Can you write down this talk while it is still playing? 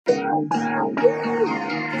Super.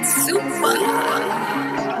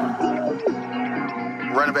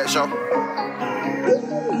 Running back show.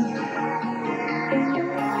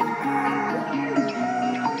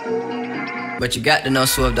 But you got to know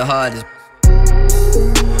Swift the hardest.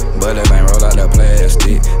 But that ain't roll out the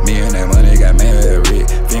plastic. Me and that money got married.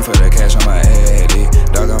 Fiend for the cash on my head.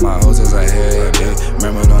 Dog on my hoes as I had it.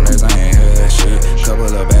 Remember them days I ain't had shit. Couple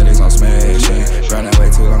of baddies on smashing. Grinding way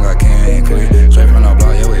too long, I can't quit. Straight from the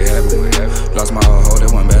block, yeah, we happy. Lost my whole hoe,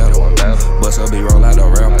 that one battle. Bust up, be roll out the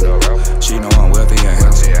rap. She know I'm wealthy and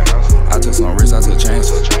healthy. I took some risks, I took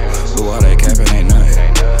chances. Blew all that capping, ain't nothing.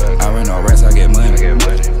 I run no rest, I get money.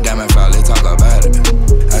 Diamond fly, let's talk about it.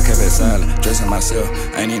 I kept it silent, dressing myself,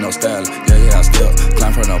 ain't need no style. Yeah, I still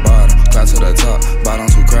climb from the bottom, climb to the top. Bottom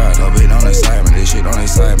too crowded, no beat on excitement. This shit don't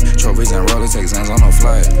excite me. Trophies and rollers, exams on no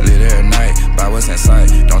flight. Lit every night, buy what's in sight.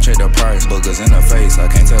 Don't check the price, boogers in the face, I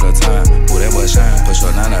can't tell the time. Who that boy shine? Push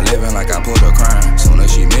up 911 like I pulled a crime. Soon as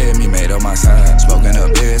she met me, made up my side. Smoking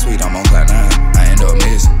up bed, sweet, I'm on cloud 9. I end up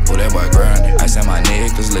missing, who that boy grinding? I send my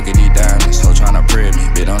necklace, look at these diamonds. So tryna prep me,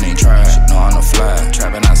 bitch don't even try. No, I'm no fly,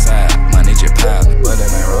 trapping outside, money just piling. But that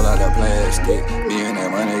ain't roll out the plastic. Me and that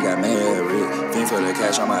money got married. Fiend for the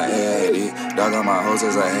cash on my head. Dog on my hoes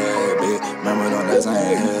as I had it. Remember them days I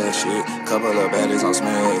ain't had shit. Couple of baddies on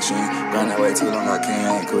smashing. Grinding way too long, I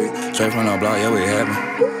can't quit. Straight from the block, yeah, we happy.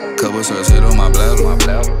 Couple shots hit on my bladder.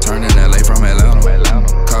 Turned in LA from Atlanta.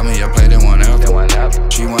 Call me a play, that one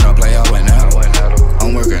out. She wanna play, I went out.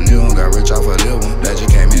 I'm working new, got rich off a little one. That just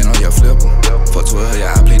came in on your flipper. For 12,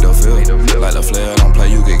 yeah, I plead the field. Like the flare, don't play,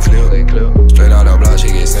 you get clipped. Straight out the block, she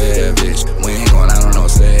get savage. We ain't going out on no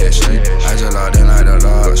sad shit. I just locked in like the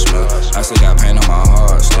large smell. I still got pain on my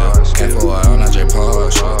heart still. Can't for a while, I just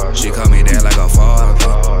partial. She call me dad like a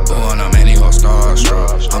father. Who on a man, he gon'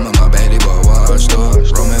 starstruck. I'm in my baby, but watched up.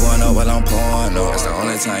 Roll me one up while I'm pouring up. That's the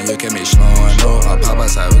only time you can be slowing up. I pop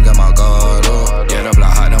outside, we got my guard up. Get up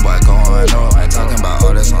like hot, them boy going up. Ain't talking about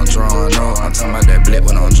all this, I'm drawing up. I'm talking about that blip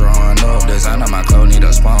when I'm drawing up. Design on my clothes, need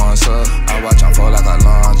a sponsor. I watch them fall like a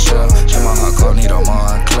launcher. Jim on her coat, need a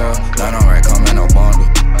Montclair. Not on rack, come in no bundle.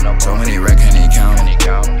 So many rack, can't he count.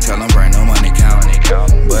 Tell them bring no money count.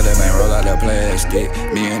 But that man roll out the plastic.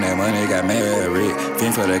 Me and that money got married.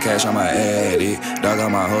 Fiend for the cash on my addy. Dog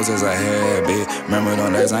on my hoes as I had it. Remember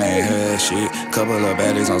them days I ain't had shit. Couple of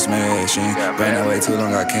baddies on smashing. Grinding way too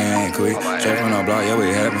long, I can't quit. Straight from the block, yeah,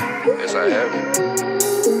 we happy. Yes, I have it.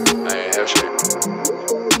 I ain't have shit.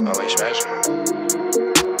 I ain't smashing.